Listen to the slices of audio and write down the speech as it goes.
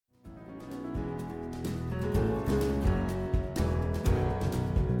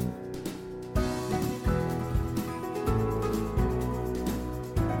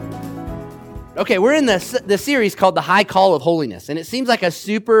Okay, we're in the series called The High Call of Holiness, and it seems like a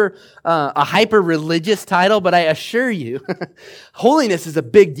hyper-religious title, but I assure you, holiness is a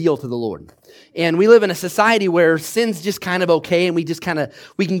big deal to the Lord. And we live in a society where sin's just kind of okay, and we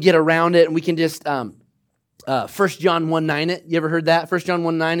can get around it, and we can just, 1 John 1:9 it. You ever heard that? 1 John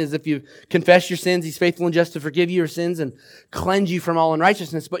 1:9 is if you confess your sins, He's faithful and just to forgive you your sins and cleanse you from all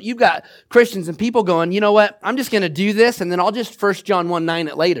unrighteousness. But you've got Christians and people going, you know what? I'm just going to do this, and then I'll just 1 John 1:9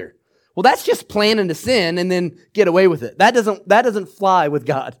 it later. Well, that's just planning to sin and then get away with it. That doesn't fly with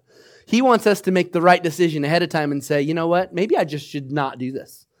God. He wants us to make the right decision ahead of time and say, you know what? Maybe I just should not do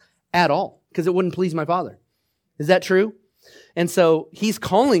this at all because it wouldn't please my Father. Is that true? And so He's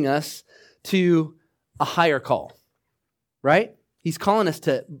calling us to a higher call, right? He's calling us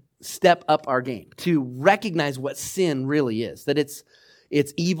to step up our game, to recognize what sin really is, that it's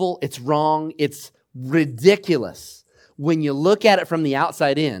evil, it's wrong, it's ridiculous when you look at it from the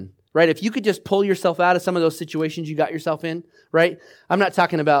outside in. Right? If you could just pull yourself out of some of those situations you got yourself in, right? I'm not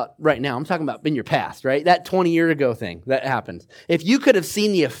talking about right now. I'm talking about in your past, right? That 20-year ago thing that happened. If you could have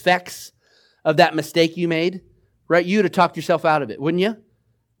seen the effects of that mistake you made, right? You'd have talked yourself out of it, wouldn't you?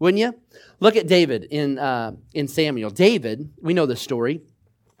 Wouldn't you? Look at David in Samuel. David, we know this story.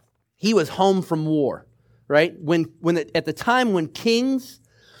 He was home from war, right? At the time when kings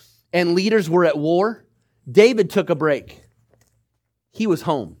and leaders were at war, David took a break. He was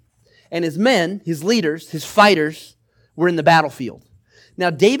home. And his men, his leaders, his fighters were in the battlefield. Now,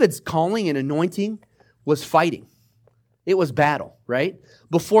 David's calling and anointing was fighting. It was battle, right?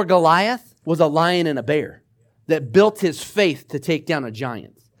 Before Goliath was a lion and a bear that built his faith to take down a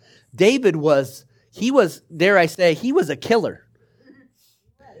giant. David was a killer.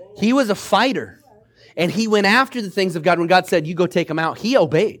 He was a fighter. And he went after the things of God. When God said, you go take them out, he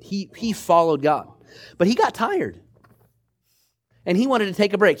obeyed. He followed God. But he got tired. And he wanted to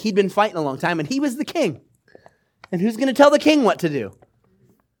take a break. He'd been fighting a long time, and he was the king. And who's going to tell the king what to do?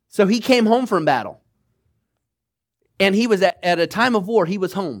 So he came home from battle. And he was at a time of war, he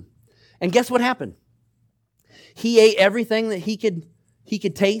was home. And guess what happened? He ate everything that he could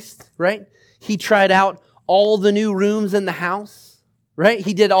taste, right? He tried out all the new rooms in the house, right?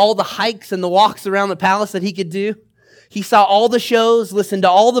 He did all the hikes and the walks around the palace that he could do. He saw all the shows, listened to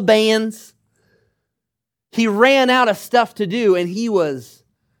all the bands. He ran out of stuff to do, and he was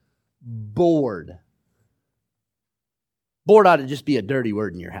bored. Bored ought to just be a dirty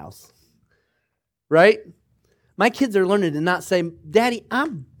word in your house, right? My kids are learning to not say, Daddy,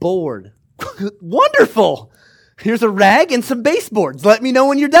 I'm bored. Wonderful. Here's a rag and some baseboards. Let me know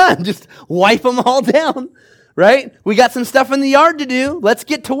when you're done. Just wipe them all down, right? We got some stuff in the yard to do. Let's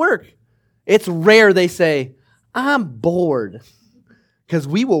get to work. It's rare they say, I'm bored. Because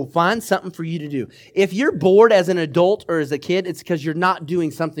we will find something for you to do. If you're bored as an adult or as a kid, it's because you're not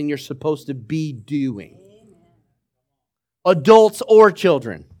doing something you're supposed to be doing. Adults or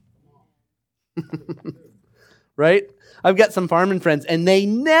children. Right? I've got some farming friends, and they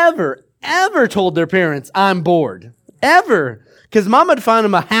never, ever told their parents, I'm bored. Ever. Because Mom would find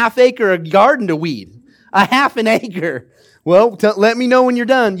them a half acre of garden to weed. A half an acre. Well, let me know when you're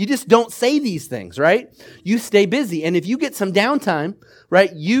done. You just don't say these things, right? You stay busy. And if you get some downtime,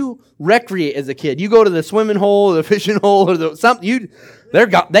 right, you recreate as a kid. You go to the swimming hole or the fishing hole or something. They're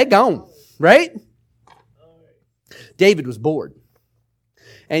gone, right? David was bored.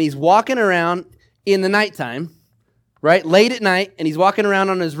 And he's walking around in the nighttime, right, late at night, and he's walking around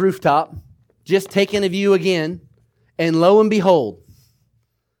on his rooftop, just taking a view again. And lo and behold,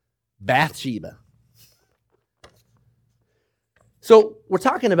 Bathsheba. So we're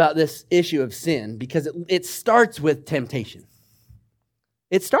talking about this issue of sin because it starts with temptation.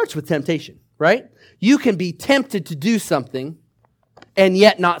 It starts with temptation, right? You can be tempted to do something and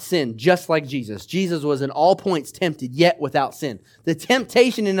yet not sin, just like Jesus. Jesus was in all points tempted, yet without sin. The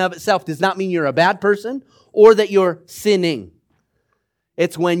temptation in and of itself does not mean you're a bad person or that you're sinning.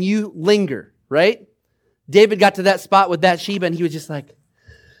 It's when you linger, right? David got to that spot with Bathsheba and he was just like,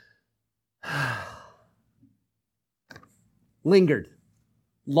 lingered,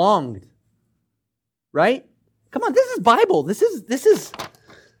 longed, right? Come on, this is Bible. It's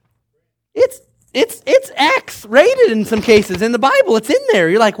X-rated in some cases in the Bible. It's in there.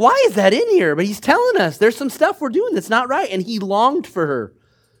 You're like, why is that in here? But he's telling us there's some stuff we're doing that's not right. And he longed for her,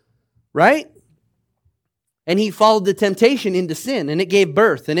 right? And he followed the temptation into sin, and it gave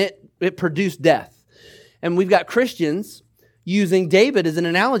birth, and it produced death. And we've got Christians using David as an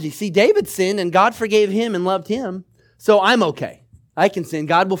analogy. See, David sinned, and God forgave him and loved him. So I'm okay. I can sin.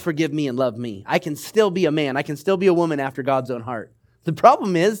 God will forgive me and love me. I can still be a man. I can still be a woman after God's own heart. The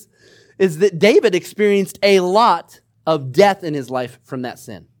problem is that David experienced a lot of death in his life from that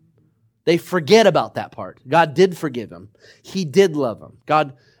sin. They forget about that part. God did forgive him. He did love him.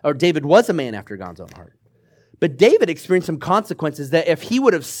 David was a man after God's own heart. But David experienced some consequences that if he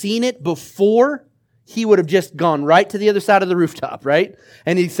would have seen it before, he would have just gone right to the other side of the rooftop, right?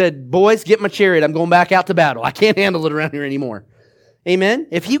 And he said, boys, get my chariot. I'm going back out to battle. I can't handle it around here anymore. Amen?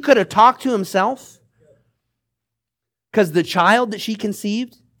 If he could have talked to himself, because the child that she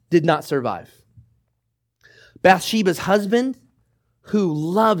conceived did not survive. Bathsheba's husband, who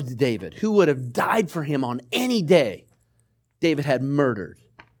loved David, who would have died for him on any day, David had murdered.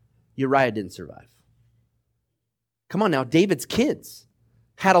 Uriah didn't survive. Come on now, David's kids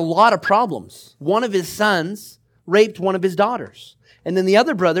had a lot of problems. One of his sons raped one of his daughters. And then the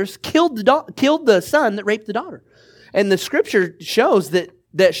other brothers killed the son that raped the daughter. And the scripture shows that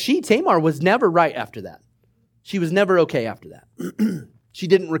Tamar, was never right after that. She was never okay after that. She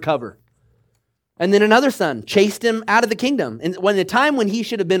didn't recover. And then another son chased him out of the kingdom. And when the time when he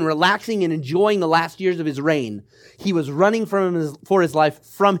should have been relaxing and enjoying the last years of his reign, he was running for his life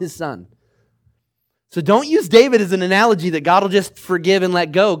from his son. So don't use David as an analogy that God will just forgive and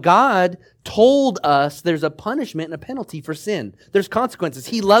let go. God told us there's a punishment and a penalty for sin. There's consequences.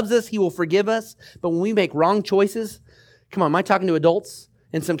 He loves us. He will forgive us. But when we make wrong choices, come on, am I talking to adults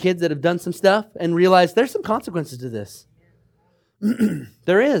and some kids that have done some stuff and realize there's some consequences to this?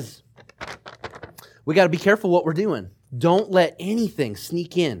 There is. We got to be careful what we're doing. Don't let anything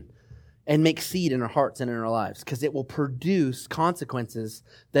sneak in and make seed in our hearts and in our lives, because it will produce consequences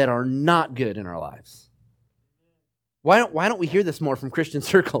that are not good in our lives. Why don't we hear this more from Christian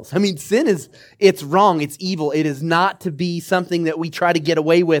circles? I mean, sin it's wrong, it's evil. It is not to be something that we try to get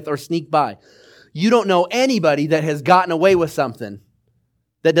away with or sneak by. You don't know anybody that has gotten away with something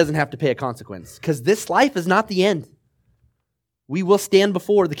that doesn't have to pay a consequence, because this life is not the end. We will stand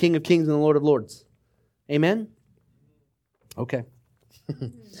before the King of Kings and the Lord of Lords. Amen? Okay.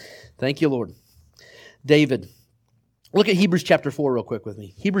 Thank you, Lord. David. Look at Hebrews chapter 4 real quick with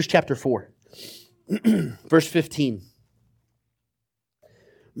me. Hebrews chapter 4. Verse 15.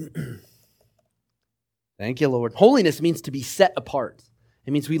 Thank you, Lord. Holiness means to be set apart.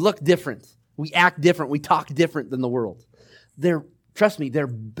 It means we look different. We act different. We talk different than the world. Trust me, they're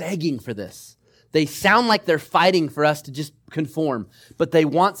begging for this. They sound like they're fighting for us to just conform, but they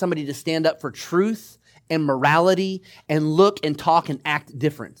want somebody to stand up for truth and morality and look and talk and act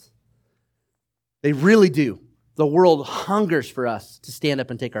different. They really do. The world hungers for us to stand up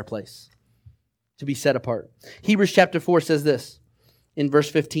and take our place, to be set apart. Hebrews chapter 4 says this in verse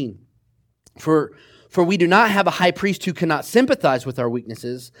 15. For we do not have a high priest who cannot sympathize with our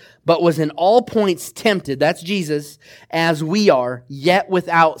weaknesses, but was in all points tempted, that's Jesus, as we are, yet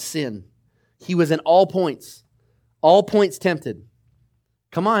without sin. He was in all points tempted.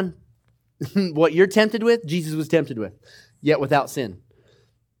 Come on. What you're tempted with, Jesus was tempted with, yet without sin.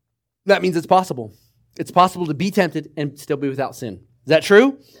 That means it's possible. It's possible to be tempted and still be without sin. Is that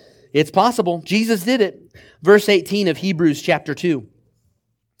true? It's possible. Jesus did it. Verse 18 of Hebrews chapter 2.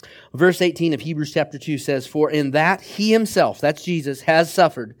 Verse 18 of Hebrews chapter 2 says, for in that he himself, that's Jesus, has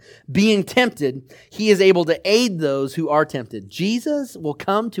suffered, being tempted, he is able to aid those who are tempted. Jesus will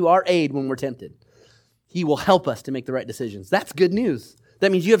come to our aid when we're tempted. He will help us to make the right decisions. That's good news.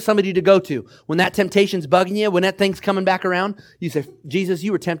 That means you have somebody to go to. When that temptation's bugging you, when that thing's coming back around, you say, Jesus,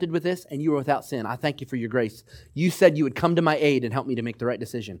 you were tempted with this and you were without sin. I thank you for your grace. You said you would come to my aid and help me to make the right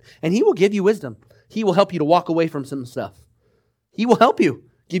decision. And he will give you wisdom. He will help you to walk away from some stuff. He will help you,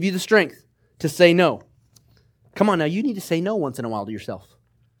 give you the strength to say no. Come on now, you need to say no once in a while to yourself.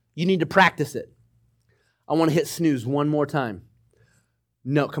 You need to practice it. I want to hit snooze one more time.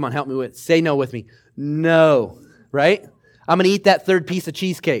 No, come on, help me with it. Say no with me. No, right? I'm going to eat that third piece of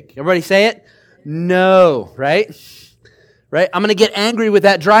cheesecake. Everybody say it? No, right? Right? I'm going to get angry with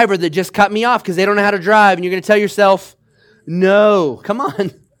that driver that just cut me off because they don't know how to drive, and you're going to tell yourself, no. Come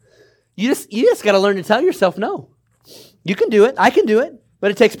on. You just got to learn to tell yourself no. You can do it. I can do it.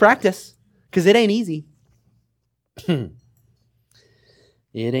 But it takes practice because it ain't easy. It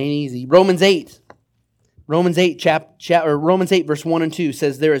ain't easy. Romans 8 verse 1 and 2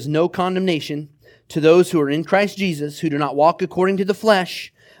 says, there is no condemnation to those who are in Christ Jesus, who do not walk according to the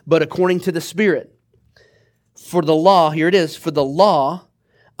flesh, but according to the Spirit. For the law, here it is, for the law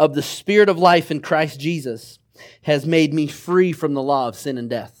of the Spirit of life in Christ Jesus has made me free from the law of sin and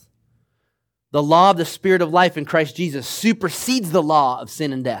death. The law of the Spirit of life in Christ Jesus supersedes the law of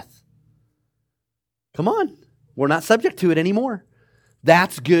sin and death. Come on. We're not subject to it anymore.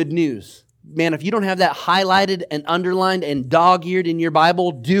 That's good news. Man, if you don't have that highlighted and underlined and dog-eared in your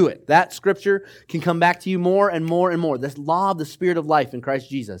Bible, do it. That scripture can come back to you more and more and more. This law of the Spirit of life in Christ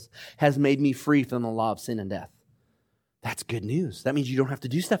Jesus has made me free from the law of sin and death. That's good news. That means you don't have to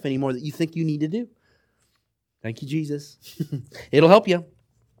do stuff anymore that you think you need to do. Thank you, Jesus. It'll help you.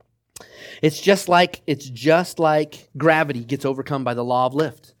 It's just like gravity gets overcome by the law of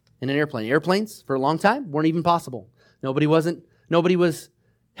lift in an airplane. Airplanes, for a long time, weren't even possible. Nobody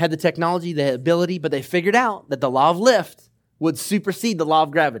had the technology, the ability, but they figured out that the law of lift would supersede the law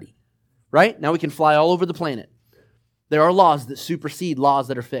of gravity. Right? Now we can fly all over the planet. There are laws that supersede laws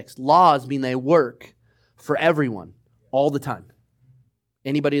that are fixed. Laws mean they work for everyone all the time.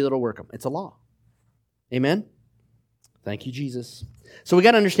 Anybody that'll work them. It's a law. Amen? Thank you, Jesus. So we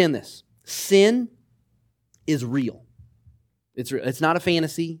got to understand this. Sin is real. It's real. It's not a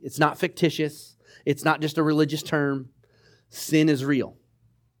fantasy. It's not fictitious. It's not just a religious term. Sin is real.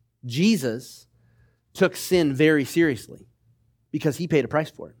 Jesus took sin very seriously because he paid a price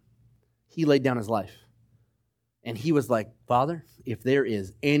for it. He laid down his life. And he was like, Father, if there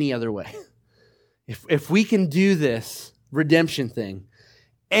is any other way, if we can do this redemption thing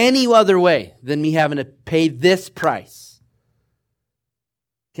any other way than me having to pay this price.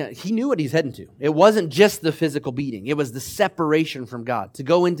 He knew what he's heading to. It wasn't just the physical beating. It was the separation from God, to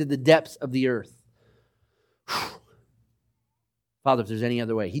go into the depths of the earth. Father, if there's any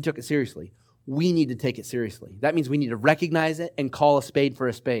other way. He took it seriously. We need to take it seriously. That means we need to recognize it and call a spade for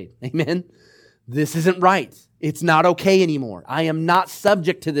a spade. Amen? This isn't right. It's not okay anymore. I am not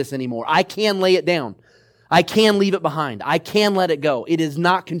subject to this anymore. I can lay it down. I can leave it behind. I can let it go. It does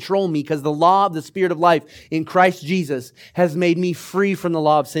not control me because the law of the Spirit of life in Christ Jesus has made me free from the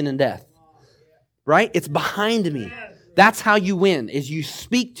law of sin and death. Right? It's behind me. That's how you win, is you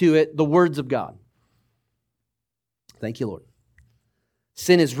speak to it the words of God. Thank you, Lord.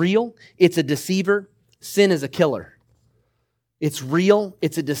 Sin is real. It's a deceiver. Sin is a killer. It's real.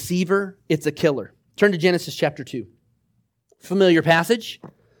 It's a deceiver. It's a killer. Turn to Genesis chapter 2. Familiar passage.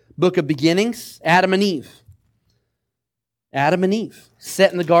 Book of beginnings. Adam and Eve. Adam and Eve.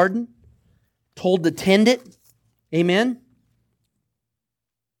 Set in the garden. Told to tend it. Amen.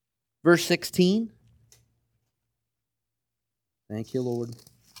 Verse 16. Thank you, Lord.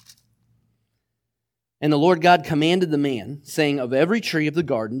 And the Lord God commanded the man, saying, of every tree of the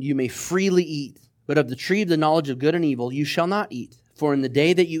garden you may freely eat, but of the tree of the knowledge of good and evil you shall not eat. For in the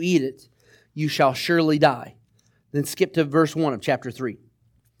day that you eat it, you shall surely die. Then skip to verse 1 of chapter 3.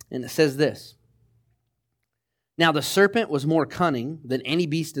 And it says this. Now the serpent was more cunning than any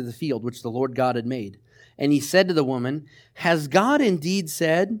beast of the field which the Lord God had made. And he said to the woman, has God indeed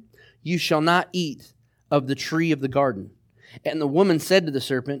said, you shall not eat of the tree of the garden? And the woman said to the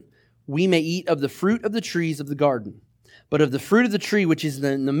serpent, we may eat of the fruit of the trees of the garden. But of the fruit of the tree which is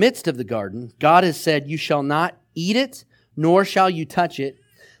in the midst of the garden, God has said, you shall not eat it, nor shall you touch it,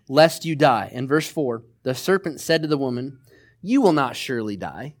 lest you die. And verse 4, the serpent said to the woman, you will not surely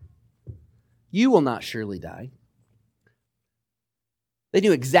die. You will not surely die. They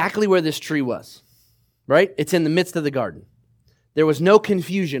knew exactly where this tree was, right? It's in the midst of the garden. There was no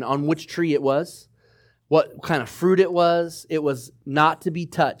confusion on which tree it was, what kind of fruit it was. It was not to be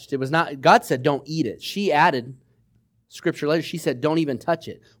touched. It was not, God said, don't eat it. She added, scripture later, she said, don't even touch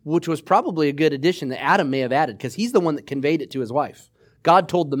it, which was probably a good addition that Adam may have added because he's the one that conveyed it to his wife. God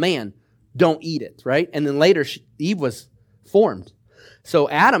told the man, don't eat it, right? And then later, Eve was formed. So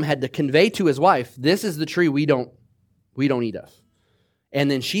Adam had to convey to his wife, this is the tree we don't eat of. And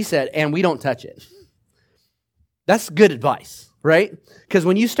then she said, and we don't touch it. That's good advice, right? Because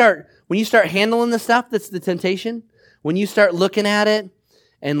when you start handling the stuff that's the temptation, when you start looking at it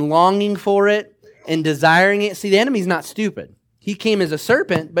and longing for it and desiring it, see, the enemy's not stupid. He came as a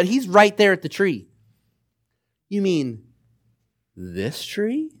serpent, but he's right there at the tree. You mean this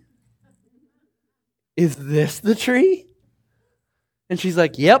tree? Is this the tree? And she's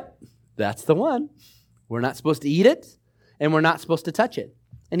like, yep, that's the one. We're not supposed to eat it, and we're not supposed to touch it.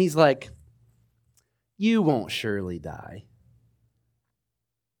 And he's like, you won't surely die.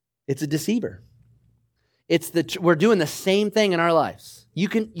 It's a deceiver. We're doing the same thing in our lives. You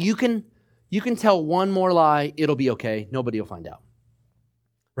can tell one more lie, it'll be okay. Nobody will find out.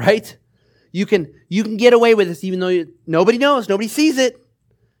 Right? You can get away with this even though nobody knows, nobody sees it.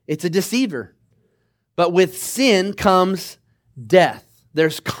 It's a deceiver. But with sin comes death.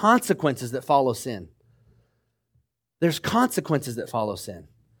 There's consequences that follow sin. There's consequences that follow sin.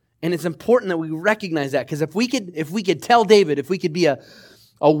 And it's important that we recognize that, because if we could tell David, if we could be a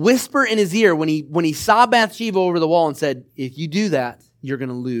whisper in his ear when he saw Bathsheba over the wall and said, if you do that, you're going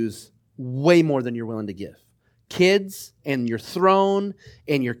to lose way more than you're willing to give. Kids and your throne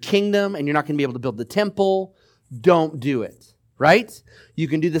and your kingdom, and you're not going to be able to build the temple. Don't do it, right? You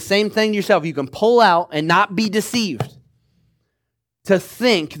can do the same thing to yourself. You can pull out and not be deceived to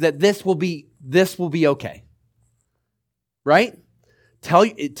think that this will be okay. right?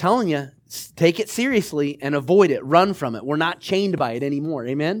 Telling you, take it seriously and avoid it. Run from it. We're not chained by it anymore.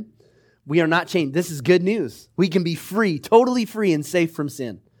 Amen? We are not chained. This is good news. We can be free, totally free and safe from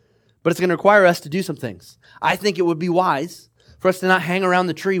sin. But it's going to require us to do some things. I think it would be wise for us to not hang around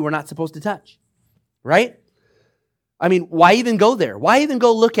the tree we're not supposed to touch. Right? I mean, why even go there? Why even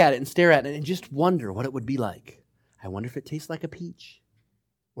go look at it and stare at it and just wonder what it would be like? I wonder if it tastes like a peach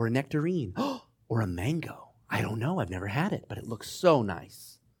or a nectarine or a mango. I don't know. I've never had it, but it looks so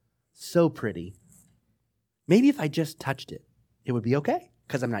nice. So pretty. Maybe if I just touched it, it would be okay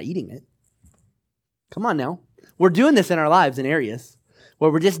because I'm not eating it. Come on now. We're doing this in our lives in areas where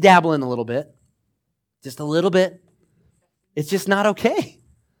we're just dabbling a little bit. Just a little bit. It's just not okay.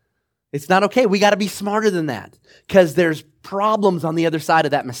 It's not okay. We got to be smarter than that because there's problems on the other side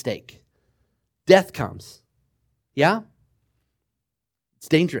of that mistake. Death comes. Yeah? It's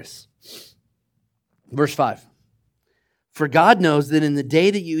dangerous. Verse 5. For God knows that in the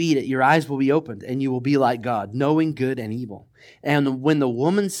day that you eat it, your eyes will be opened, and you will be like God, knowing good and evil. And when the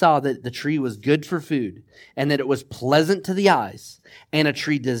woman saw that the tree was good for food, and that it was pleasant to the eyes, and a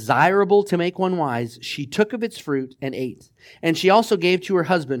tree desirable to make one wise, she took of its fruit and ate. And she also gave to her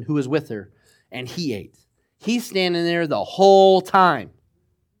husband who was with her, and he ate. He's standing there the whole time,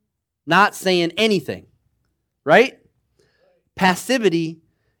 not saying anything, right? Passivity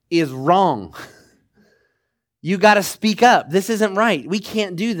is wrong. You got to speak up. This isn't right. We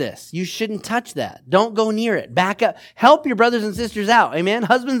can't do this. You shouldn't touch that. Don't go near it. Back up. Help your brothers and sisters out. Amen.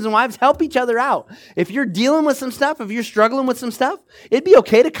 Husbands and wives, help each other out. If you're dealing with some stuff, if you're struggling with some stuff, it'd be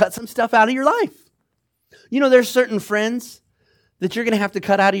okay to cut some stuff out of your life. You know, there's certain friends that you're going to have to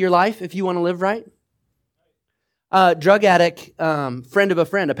cut out of your life if you want to live right. Drug addict, friend of a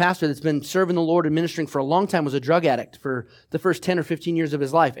friend, a pastor that's been serving the Lord and ministering for a long time, was a drug addict for the first 10 or 15 years of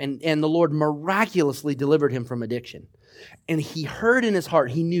his life. And the Lord miraculously delivered him from addiction. And he heard in his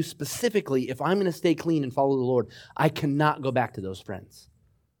heart, he knew specifically, if I'm going to stay clean and follow the Lord, I cannot go back to those friends.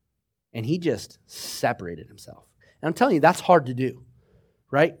 And he just separated himself. And I'm telling you, that's hard to do,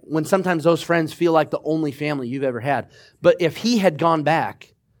 right? When sometimes those friends feel like the only family you've ever had. But if he had gone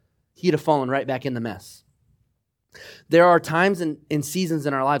back, he'd have fallen right back in the mess. There are times and seasons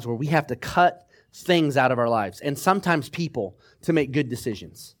in our lives where we have to cut things out of our lives, and sometimes people, to make good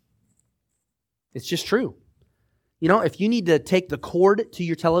decisions. It's just true. You know, if you need to take the cord to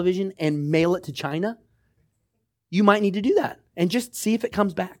your television and mail it to China, you might need to do that and just see if it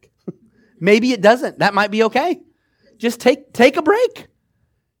comes back. Maybe it doesn't. That might be okay. Just take a break.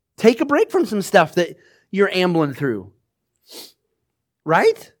 Take a break from some stuff that you're ambling through.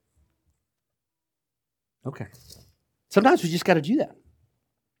 Right? Okay. Sometimes we just got to do that.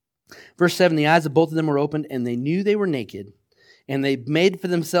 Verse 7, the eyes of both of them were opened, and they knew they were naked, and they made for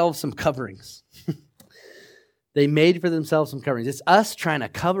themselves some coverings. They made for themselves some coverings. It's us trying to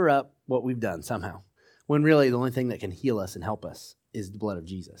cover up what we've done somehow, when really the only thing that can heal us and help us is the blood of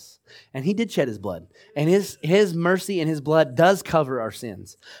Jesus. And he did shed his blood. And his mercy and his blood does cover our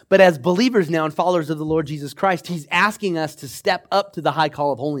sins. But as believers now and followers of the Lord Jesus Christ, he's asking us to step up to the high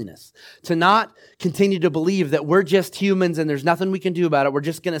call of holiness. To not continue to believe that we're just humans and there's nothing we can do about it. We're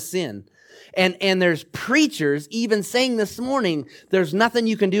just going to sin. And there's preachers even saying this morning, there's nothing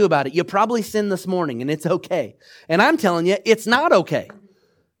you can do about it. You probably sinned this morning and it's okay. And I'm telling you, it's not okay.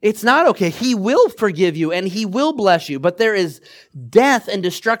 It's not okay. He will forgive you and he will bless you, but there is death and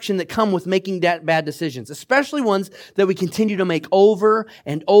destruction that come with making bad decisions, especially ones that we continue to make over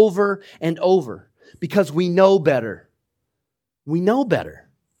and over and over because we know better. We know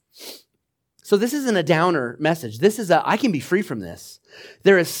better. So this isn't a downer message. This is I can be free from this.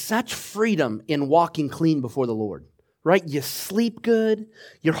 There is such freedom in walking clean before the Lord, right? You sleep good.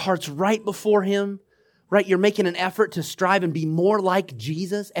 Your heart's right before him. Right, you're making an effort to strive and be more like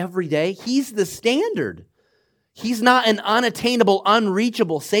Jesus every day. He's the standard. He's not an unattainable,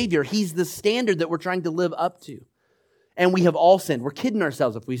 unreachable Savior. He's the standard that we're trying to live up to. And we have all sinned. We're kidding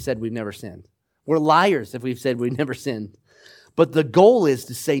ourselves if we've said we've never sinned. We're liars if we've said we've never sinned. But the goal is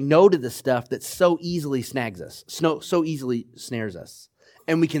to say no to the stuff that so easily snags us, so easily snares us.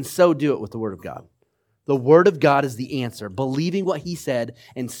 And we can so do it with the Word of God. The Word of God is the answer. Believing what he said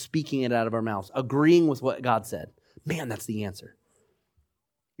and speaking it out of our mouths. Agreeing with what God said. Man, that's the answer.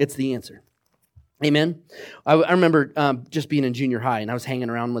 It's the answer. Amen? I remember just being in junior high, and I was hanging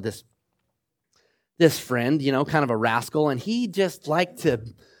around with this friend, you know, kind of a rascal, and he just liked to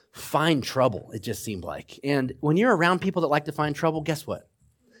find trouble, it just seemed like. And when you're around people that like to find trouble, guess what?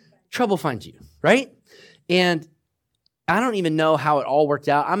 Trouble finds you, right? And I don't even know how it all worked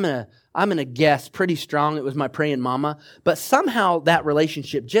out. I'm gonna guess pretty strong it was my praying mama, but somehow that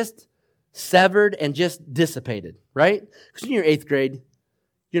relationship just severed and just dissipated, right? Because in your 8th grade,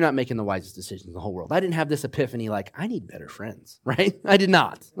 you're not making the wisest decisions in the whole world. I didn't have this epiphany like, I need better friends, right? I did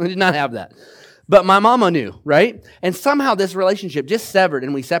not have that. But my mama knew, right? And somehow this relationship just severed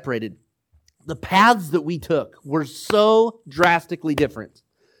and we separated. The paths that we took were so drastically different.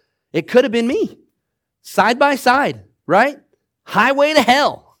 It could have been me, side by side, right? Highway to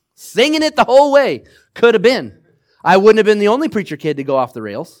hell, singing it the whole way. Could have been. I wouldn't have been the only preacher kid to go off the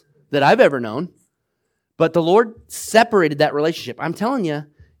rails that I've ever known. But the Lord separated that relationship. I'm telling you,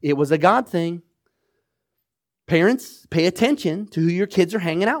 it was a God thing. Parents, pay attention to who your kids are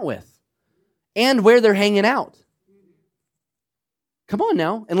hanging out with and where they're hanging out. Come on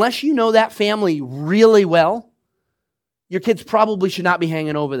now. Unless you know that family really well, your kids probably should not be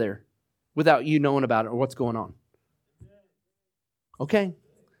hanging over there without you knowing about it or what's going on. Okay.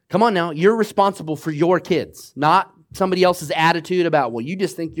 Come on now. You're responsible for your kids, not somebody else's attitude about, well, you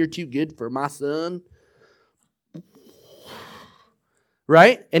just think you're too good for my son.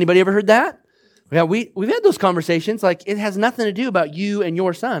 Right? Anybody ever heard that? Yeah, we've had those conversations. Like, it has nothing to do about you and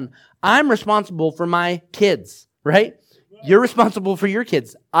your son. I'm responsible for my kids, right? You're responsible for your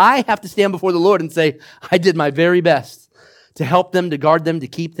kids. I have to stand before the Lord and say, I did my very best to help them, to guard them, to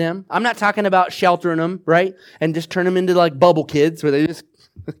keep them. I'm not talking about sheltering them, right? And just turn them into like bubble kids where they just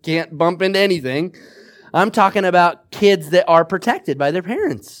can't bump into anything. I'm talking about kids that are protected by their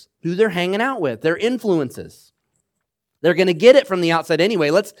parents, who they're hanging out with, their influences. They're going to get it from the outside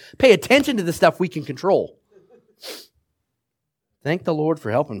anyway. Let's pay attention to the stuff we can control. Thank the Lord for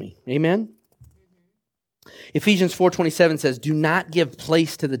helping me. Amen? Ephesians 4:27 says, do not give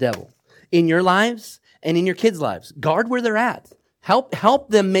place to the devil in your lives and in your kids' lives. Guard where they're at. Help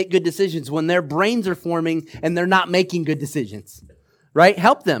them make good decisions when their brains are forming and they're not making good decisions. Right?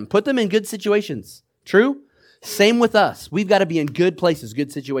 Help them. Put them in good situations. True? Same with us. We've got to be in good places,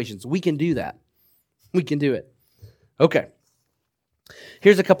 good situations. We can do that. We can do it. Okay.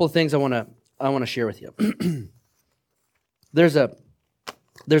 Here's a couple of things I want to share with you. There's a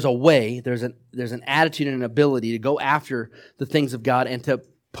way, there's an attitude and an ability to go after the things of God and to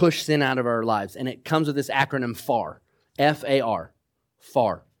push sin out of our lives. And it comes with this acronym FAR. F-A-R.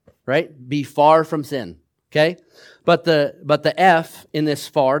 FAR. Right? Be far from sin. Okay? But the F in this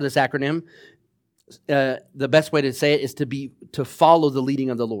FAR, this acronym, the best way to say it is to follow the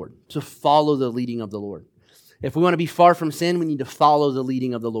leading of the Lord. To follow the leading of the Lord. If we want to be far from sin, we need to follow the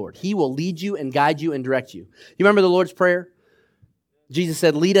leading of the Lord. He will lead you and guide you and direct you. You remember the Lord's Prayer? Jesus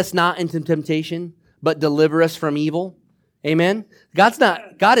said, lead us not into temptation, but deliver us from evil. Amen?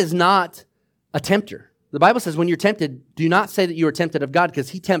 God is not a tempter. The Bible says when you're tempted, do not say that you are tempted of God because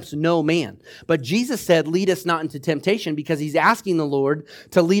he tempts no man. But Jesus said, lead us not into temptation because he's asking the Lord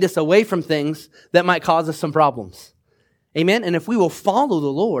to lead us away from things that might cause us some problems. Amen? And if we will follow the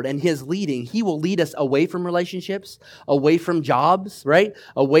Lord and his leading, he will lead us away from relationships, away from jobs, right?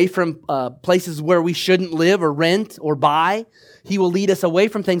 Away from places where we shouldn't live or rent or buy. He will lead us away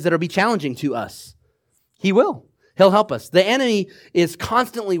from things that will be challenging to us. He will. He'll help us. The enemy is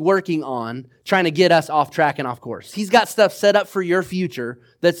constantly working on trying to get us off track and off course. He's got stuff set up for your future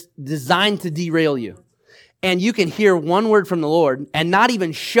that's designed to derail you. And you can hear one word from the Lord and not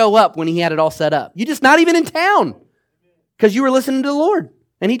even show up when he had it all set up. You're just not even in town because you were listening to the Lord.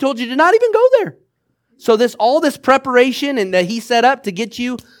 And he told you to not even go there. So all this preparation and that he set up to get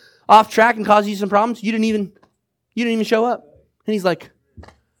you off track and cause you some problems, you didn't even show up. And he's like,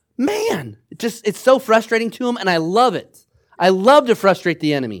 man, it's so frustrating to him, and I love it. I love to frustrate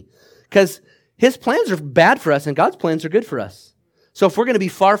the enemy because his plans are bad for us and God's plans are good for us. So if we're going to be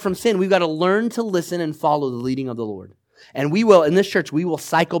far from sin, we've got to learn to listen and follow the leading of the Lord. And we will, in this church, we will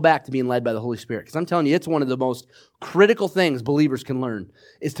cycle back to being led by the Holy Spirit. Because I'm telling you, it's one of the most critical things believers can learn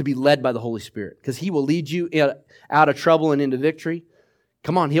is to be led by the Holy Spirit. Because he will lead you out of trouble and into victory.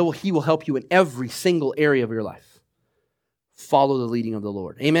 Come on, he will help you in every single area of your life. Follow the leading of the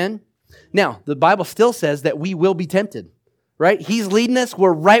Lord. Amen? Now, the Bible still says that we will be tempted, right? He's leading us.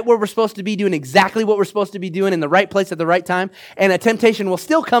 We're right where we're supposed to be, doing exactly what we're supposed to be doing in the right place at the right time, and a temptation will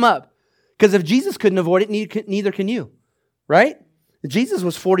still come up. Because if Jesus couldn't avoid it, neither can you, right? Jesus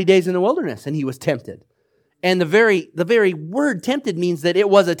was 40 days in the wilderness, and he was tempted. And the very word tempted means that it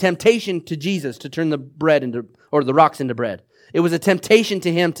was a temptation to Jesus to turn the rocks into bread. It was a temptation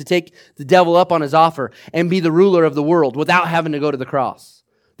to him to take the devil up on his offer and be the ruler of the world without having to go to the cross.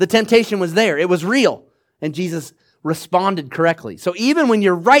 The temptation was there. It was real. And Jesus responded correctly. So even when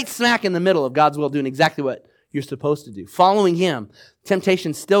you're right smack in the middle of God's will, doing exactly what you're supposed to do, following him,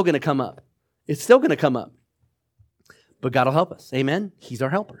 temptation's still going to come up. It's still going to come up. But God will help us. Amen? He's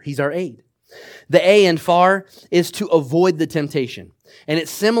our helper. He's our aid. The A in far is to avoid the temptation. And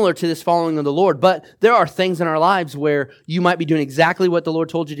it's similar to this following of the Lord, but there are things in our lives where you might be doing exactly what the Lord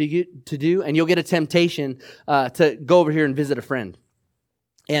told you to do, and you'll get a temptation to go over here and visit a friend.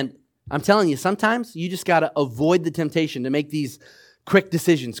 And I'm telling you, sometimes you just got to avoid the temptation to make these quick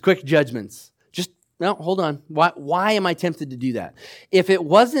decisions, quick judgments. Just, no, hold on. Why am I tempted to do that? If it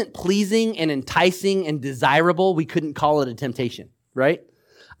wasn't pleasing and enticing and desirable, we couldn't call it a temptation, right?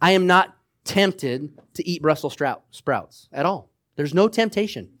 I am not tempted to eat Brussels sprouts at all. There's no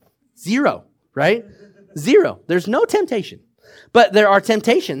temptation. Zero, right? Zero. There's no temptation. But there are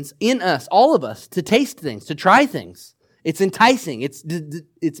temptations in us, all of us, to taste things, to try things. It's enticing.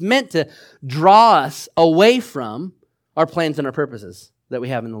 It's meant to draw us away from our plans and our purposes that we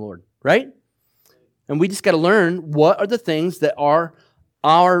have in the Lord, right? And we just got to learn what are the things that are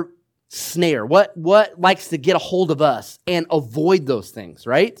our snare, what likes to get a hold of us, and avoid those things,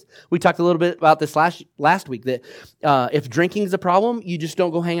 right? We talked a little bit about this last week, that if drinking is a problem, you just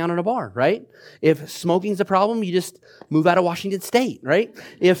don't go hang out at a bar, right? If smoking is a problem, you just move out of Washington State, right?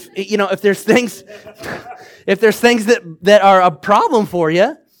 If there's things that are a problem for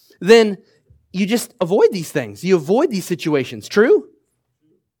you, then you just avoid these things. You avoid these situations. True?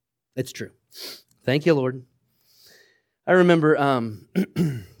 It's true. Thank you, Lord. I remember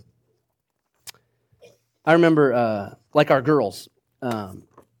like our girls,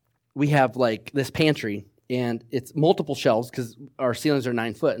 we have like this pantry, and it's multiple shelves because our ceilings are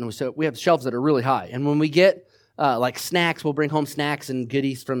 9 foot, and so we have shelves that are really high. And when we get like snacks, we'll bring home snacks and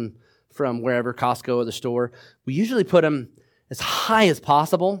goodies from wherever, Costco or the store. We usually put them as high as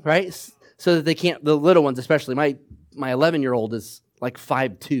possible, right? So that they can't, the little ones especially. My 11-year-old is like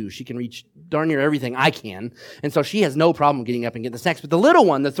 5'2". She can reach darn near everything I can. And so she has no problem getting up and getting the snacks. But the little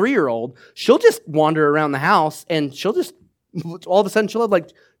one, the 3-year-old, she'll just wander around the house, and she'll just, all of a sudden, she'll have like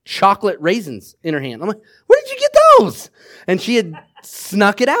chocolate raisins in her hand. I'm like, where did you get those? And she had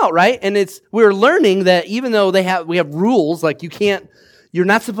snuck it out, right? And we're learning that even though we have rules, like you're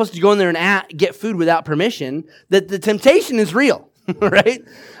not supposed to go in there and get food without permission, that the temptation is real, right?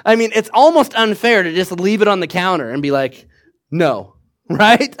 I mean, it's almost unfair to just leave it on the counter and be like, no,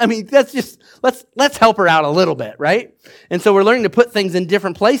 right? I mean, that's just, let's help her out a little bit, right? And so we're learning to put things in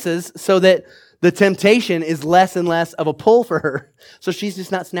different places so that the temptation is less and less of a pull for her. So she's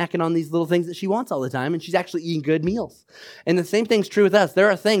just not snacking on these little things that she wants all the time, and she's actually eating good meals. And the same thing's true with us. There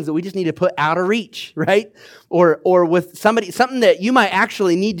are things that we just need to put out of reach, right? Or with something that you might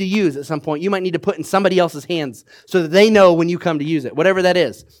actually need to use at some point, you might need to put in somebody else's hands so that they know when you come to use it, whatever that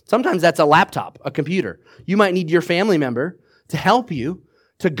is. Sometimes that's a laptop, a computer. You might need your family member to help you,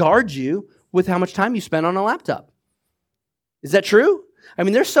 to guard you with how much time you spend on a laptop. Is that true? I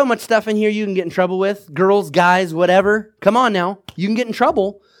mean, there's so much stuff in here you can get in trouble with. Girls, guys, whatever. Come on now. You can get in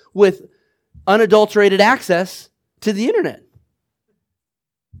trouble with unadulterated access to the internet.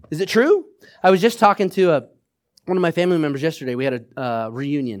 Is it true? I was just talking to one of my family members yesterday. We had a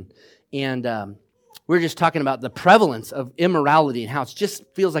reunion, and we were just talking about the prevalence of immorality and how it just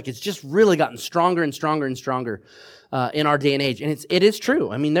feels like it's just really gotten stronger and stronger and stronger in our day and age. And it is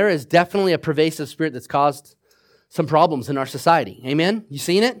true. I mean, there is definitely a pervasive spirit that's caused some problems in our society. Amen? You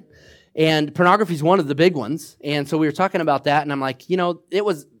seen it? And pornography is one of the big ones. And so we were talking about that, and I'm like, it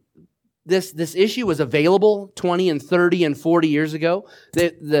was this issue was available 20 and 30 and 40 years ago.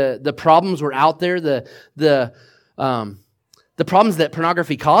 The problems were out there. The problems that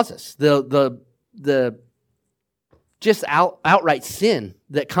pornography causes. The just outright sin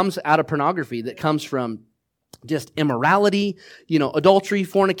that comes out of pornography, that comes from just immorality, adultery,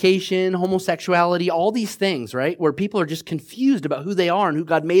 fornication, homosexuality, all these things, right? Where people are just confused about who they are and who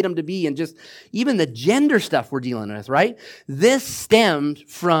God made them to be, and just even the gender stuff we're dealing with, right? This stemmed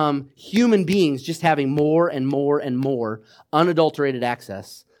from human beings just having more and more and more unadulterated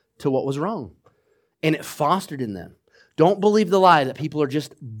access to what was wrong. And it fostered in them. Don't believe the lie that people are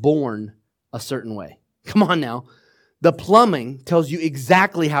just born a certain way. Come on now. The plumbing tells you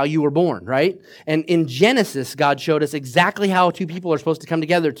exactly how you were born, right? And in Genesis, God showed us exactly how two people are supposed to come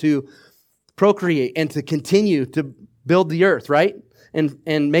together to procreate and to continue to build the earth, right?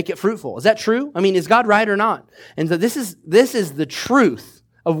 And make it fruitful. Is that true? I mean, is God right or not? And so this is the truth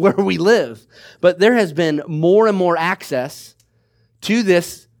of where we live. But there has been more and more access to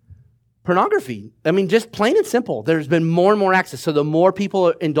this pornography. I mean, just plain and simple. There's been more and more access. So the more people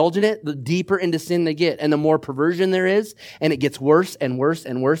indulge in it, the deeper into sin they get. And the more perversion there is, and it gets worse and worse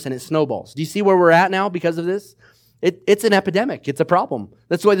and worse, and it snowballs. Do you see where we're at now because of this? It's an epidemic. It's a problem.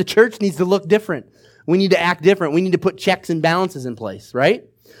 That's why the church needs to look different. We need to act different. We need to put checks and balances in place, right?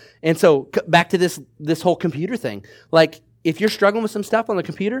 And so back to this whole computer thing. Like, if you're struggling with some stuff on the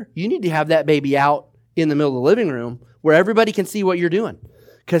computer, you need to have that baby out in the middle of the living room where everybody can see what you're doing.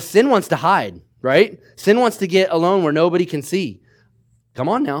 Because sin wants to hide, right? Sin wants to get alone where nobody can see. Come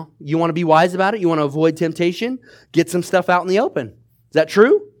on now. You want to be wise about it? You want to avoid temptation? Get some stuff out in the open. Is that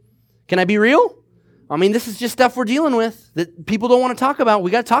true? Can I be real? I mean, this is just stuff we're dealing with that people don't want to talk about.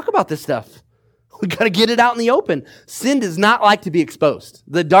 We got to talk about this stuff. We got to get it out in the open. Sin does not like to be exposed.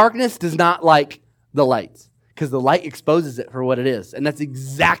 The darkness does not like the light because the light exposes it for what it is. And that's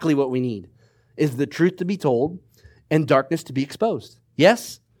exactly what we need, is the truth to be told and darkness to be exposed.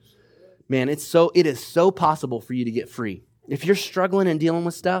 Yes? Man, it is so possible for you to get free. If you're struggling and dealing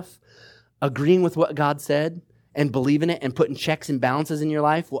with stuff, agreeing with what God said and believing it and putting checks and balances in your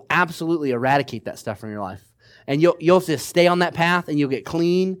life will absolutely eradicate that stuff from your life. And you'll just stay on that path and you'll get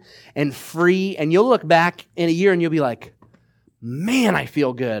clean and free. And you'll look back in a year and you'll be like, man, I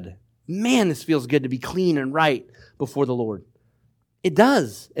feel good. Man, this feels good to be clean and right before the Lord. It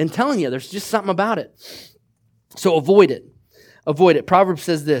does. I'm telling you, there's just something about it. So avoid it. Avoid it. Proverbs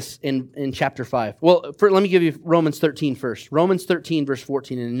says this in chapter 5. Well, let me give you Romans 13 first. Romans 13, verse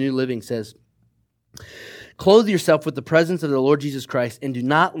 14 in the New Living says, clothe yourself with the presence of the Lord Jesus Christ and do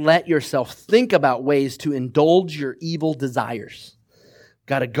not let yourself think about ways to indulge your evil desires.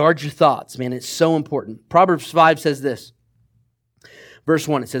 Got to guard your thoughts, man. It's so important. Proverbs 5 says this. Verse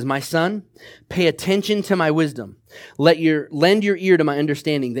 1, it says, my son, pay attention to my wisdom. Lend your ear to my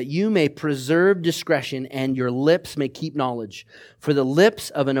understanding, that you may preserve discretion and your lips may keep knowledge. For the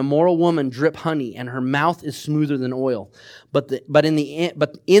lips of an immoral woman drip honey, and her mouth is smoother than oil. But in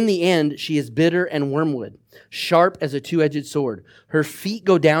the end, she is bitter and wormwood, sharp as a two-edged sword. Her feet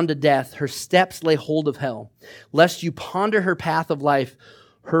go down to death. Her steps lay hold of hell. Lest you ponder her path of life,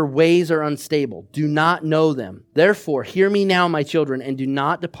 her ways are unstable. Do not know them. Therefore, hear me now, my children, and do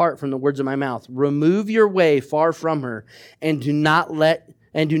not depart from the words of my mouth. Remove your way far from her, and do not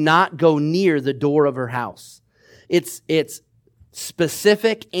go near the door of her house. It's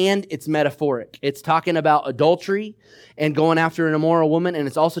specific and it's metaphoric. It's talking about adultery and going after an immoral woman, and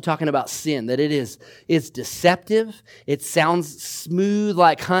it's also talking about sin, that it's deceptive. It sounds smooth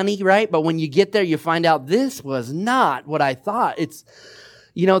like honey, right? But when you get there, you find out this was not what I thought.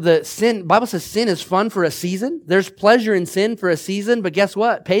 The Bible says sin is fun for a season. There's pleasure in sin for a season, but guess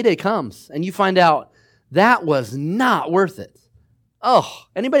what? Payday comes, and you find out that was not worth it. Oh,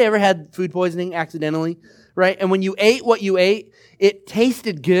 anybody ever had food poisoning accidentally, right? And when you ate what you ate, it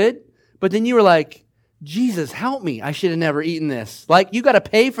tasted good, but then you were like, Jesus, help me. I should have never eaten this. Like, you got to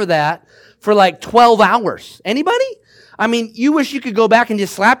pay for that for like 12 hours. Anybody? I mean, you wish you could go back and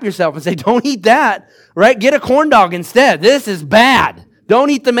just slap yourself and say, don't eat that, right? Get a corn dog instead. This is bad. Don't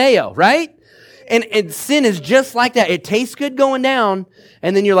eat the mayo, right? And sin is just like that. It tastes good going down,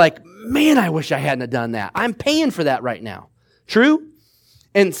 and then you're like, man, I wish I hadn't have done that. I'm paying for that right now. True?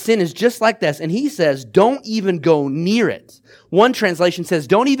 And sin is just like this. And he says, don't even go near it. One translation says,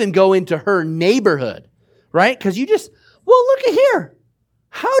 don't even go into her neighborhood, right? Because look at here.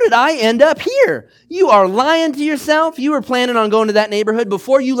 How did I end up here? You are lying to yourself. You were planning on going to that neighborhood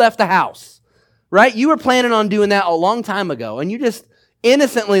before you left the house, right? You were planning on doing that a long time ago, and you just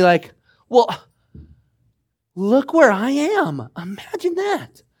innocently like, well, look where I am. Imagine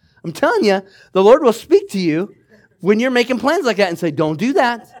that. I'm telling you, the Lord will speak to you when you're making plans like that and say, don't do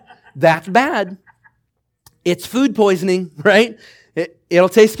that. That's bad. It's food poisoning, right? It'll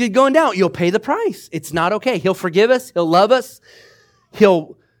taste good going down. You'll pay the price. It's not okay. He'll forgive us. He'll love us.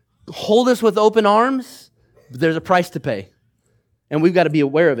 He'll hold us with open arms. But there's a price to pay. And we've got to be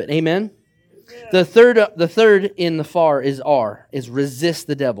aware of it. Amen? The third in the far is resist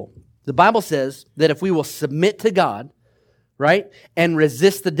the devil. The Bible says that if we will submit to God, right, and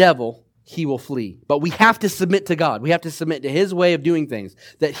resist the devil, he will flee. But we have to submit to God. We have to submit to his way of doing things,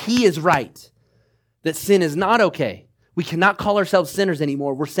 that he is right, that sin is not okay. We cannot call ourselves sinners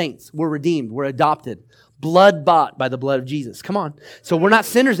anymore. We're saints. We're redeemed. We're adopted. Blood bought by the blood of Jesus. Come on. So we're not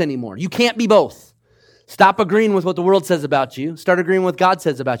sinners anymore. You can't be both. Stop agreeing with what the world says about you. Start agreeing with what God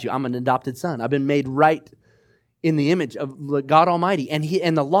says about you. I'm an adopted son. I've been made right in the image of God Almighty.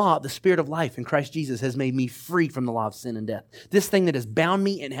 And the law, the Spirit of life in Christ Jesus has made me free from the law of sin and death. This thing that has bound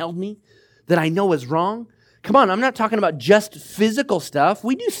me and held me, that I know is wrong. Come on, I'm not talking about just physical stuff.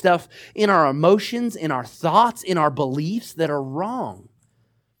 We do stuff in our emotions, in our thoughts, in our beliefs that are wrong.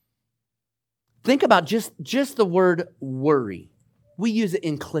 Think about just the word worry. We use it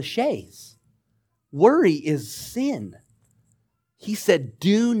in cliches. Worry is sin. He said,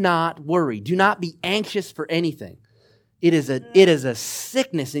 do not worry. Do not be anxious for anything. It is a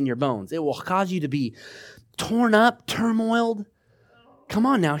sickness in your bones. It will cause you to be torn up, turmoiled. Come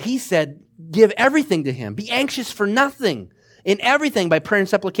on now. He said, give everything to him. Be anxious for nothing. In everything, by prayer and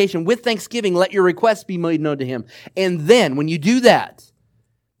supplication, with thanksgiving, let your requests be made known to him. And then, when you do that,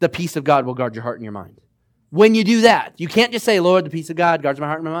 the peace of God will guard your heart and your mind. When you do that, you can't just say, Lord, the peace of God guards my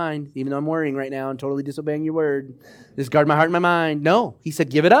heart and my mind, even though I'm worrying right now and totally disobeying your word. Just guard my heart and my mind. No, he said,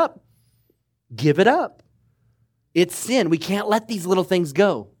 give it up. Give it up. It's sin. We can't let these little things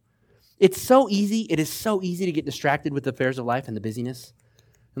go. It's so easy. It is so easy to get distracted with the affairs of life and the busyness.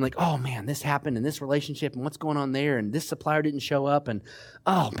 And like, oh man, this happened in this relationship and what's going on there and this supplier didn't show up and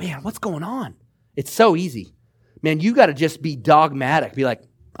oh man, what's going on? It's so easy. Man, you got to just be dogmatic. Be like,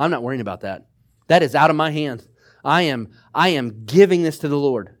 I'm not worrying about that. That is out of my hands. I am giving this to the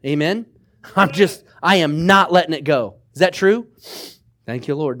Lord. Amen? I am not letting it go. Is that true? Thank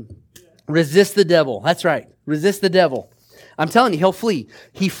you, Lord. Resist the devil. That's right. Resist the devil. I'm telling you, he'll flee.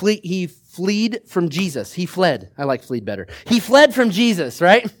 He fled from Jesus. He fled. I like fleed better. He fled from Jesus,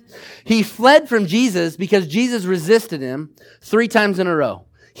 right? He fled from Jesus because Jesus resisted him 3 times in a row.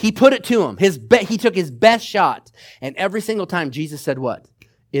 He put it to him. He took his best shot. And every single time Jesus said what?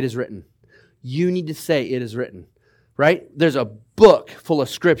 It is written. You need to say it is written, right? There's a book full of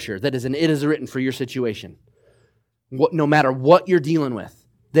scripture that is an it is written for your situation. No matter what you're dealing with,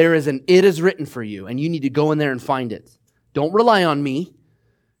 there is an it is written for you, and you need to go in there and find it. Don't rely on me.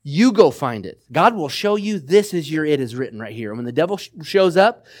 You go find it. God will show you this is your it is written right here. And when the devil shows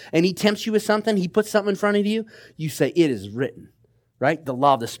up and he tempts you with something, he puts something in front of you, you say it is written, right? The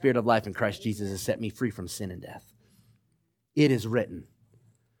law of the Spirit of life in Christ Jesus has set me free from sin and death. It is written.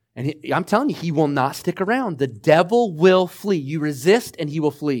 And I'm telling you, he will not stick around. The devil will flee. You resist and he will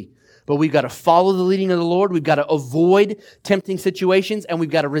flee. But we've got to follow the leading of the Lord. We've got to avoid tempting situations and we've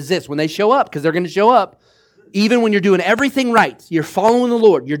got to resist when they show up, because they're going to show up. Even when you're doing everything right, you're following the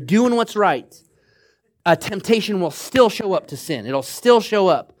Lord, you're doing what's right, a temptation will still show up to sin. It'll still show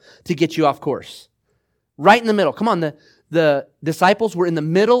up to get you off course. Right in the middle. Come on, the disciples were in the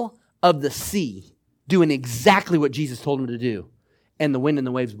middle of the sea doing exactly what Jesus told them to do. And the wind and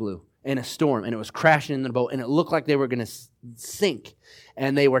the waves blew, and a storm, and it was crashing in the boat, and it looked like they were going to sink.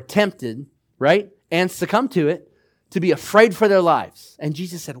 And they were tempted, right, and succumbed to it, to be afraid for their lives. And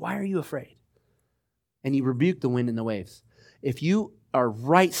Jesus said, why are you afraid? And he rebuked the wind and the waves. If you are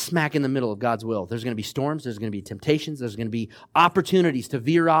right smack in the middle of God's will, there's going to be storms, there's going to be temptations, there's going to be opportunities to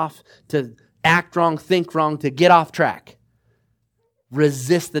veer off, to act wrong, think wrong, to get off track.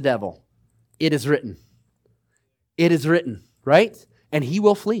 Resist the devil. It is written. It is written, right? And he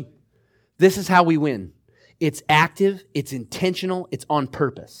will flee. This is how we win. It's active, it's intentional, it's on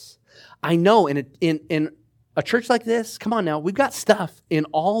purpose. I know in a church like this, come on now, we've got stuff in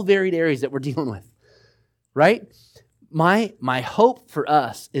all varied areas that we're dealing with. Right? My hope for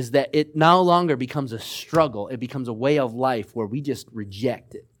us is that it no longer becomes a struggle. It becomes a way of life where we just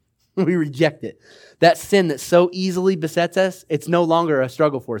reject it. We reject it. That sin that so easily besets us, it's no longer a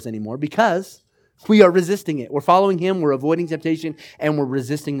struggle for us anymore because we are resisting it. We're following him, we're avoiding temptation, and we're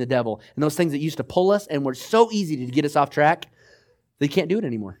resisting the devil. And those things that used to pull us and were so easy to get us off track, they can't do it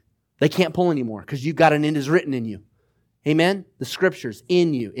anymore. They can't pull anymore because you've got an it is written in you. Amen? The scriptures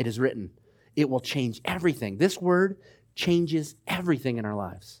in you, it is written. It will change everything. This word changes everything in our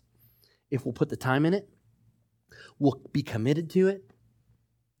lives. If we'll put the time in it, we'll be committed to it.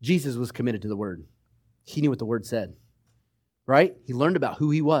 Jesus was committed to the word. He knew what the word said, right? He learned about who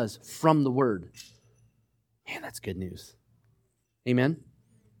he was from the word. Man, that's good news. Amen?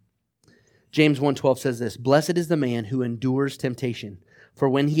 James 1:12 says this, blessed is the man who endures temptation, for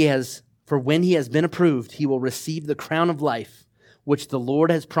when he has been approved, he will receive the crown of life, which the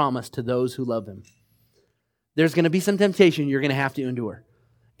Lord has promised to those who love him. There's going to be some temptation you're going to have to endure.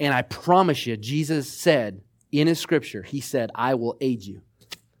 And I promise you, Jesus said in his scripture, he said, I will aid you.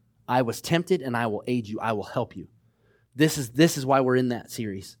 I was tempted and I will aid you. I will help you. This is why we're in that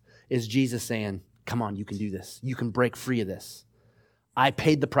series, is Jesus saying, come on, you can do this. You can break free of this. I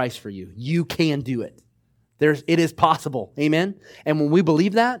paid the price for you. You can do it. It is possible. Amen? And when we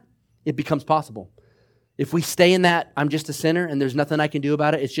believe that, it becomes possible. If we stay in that, I'm just a sinner and there's nothing I can do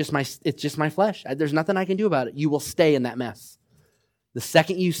about it, it's just my flesh. There's nothing I can do about it. You will stay in that mess. The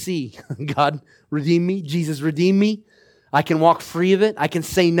second you see God redeem me, Jesus redeem me, I can walk free of it. I can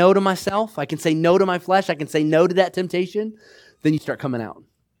say no to myself. I can say no to my flesh. I can say no to that temptation. Then you start coming out.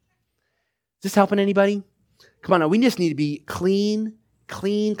 Is this helping anybody? Come on now, we just need to be clean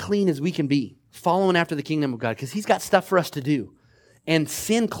as we can be, following after the kingdom of God, because he's got stuff for us to do. And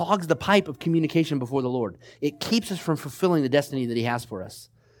sin clogs the pipe of communication before the Lord. It keeps us from fulfilling the destiny that he has for us.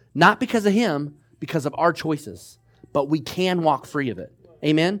 Not because of him, because of our choices. But we can walk free of it.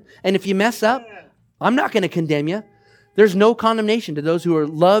 Amen? And if you mess up, I'm not going to condemn you. There's no condemnation to those who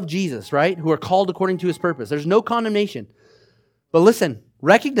love Jesus, right? Who are called according to his purpose. There's no condemnation. But listen,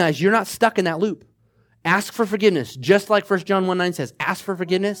 recognize you're not stuck in that loop. Ask for forgiveness, just like 1 John 1:9 says. Ask for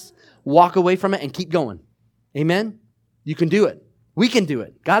forgiveness, walk away from it, and keep going. Amen? You can do it. We can do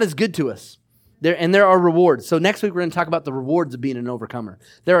it. God is good to us. There are rewards. So next week we're going to talk about the rewards of being an overcomer.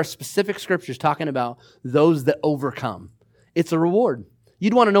 There are specific scriptures talking about those that overcome. It's a reward.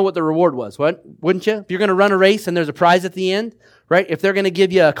 You'd want to know what the reward was, wouldn't you? If you're going to run a race and there's a prize at the end, right? If they're going to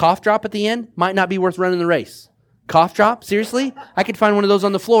give you a cough drop at the end, might not be worth running the race. Cough drop? Seriously? I could find one of those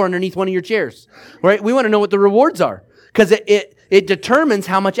on the floor underneath one of your chairs, right? We want to know what the rewards are because it determines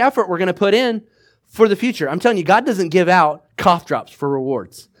how much effort we're going to put in for the future. I'm telling you, God doesn't give out cough drops for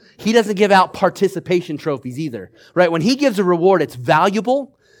rewards. He doesn't give out participation trophies either, right? When he gives a reward, it's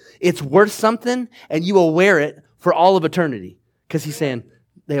valuable, it's worth something, and you will wear it for all of eternity because he's saying,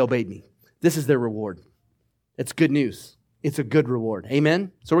 they obeyed me. This is their reward. It's good news. It's a good reward.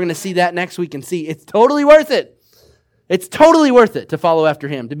 Amen? So we're going to see that next week and see it's totally worth it. It's totally worth it to follow after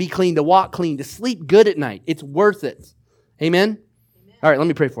him, to be clean, to walk clean, to sleep good at night. It's worth it. Amen? All right, let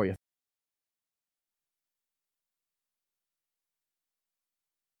me pray for you.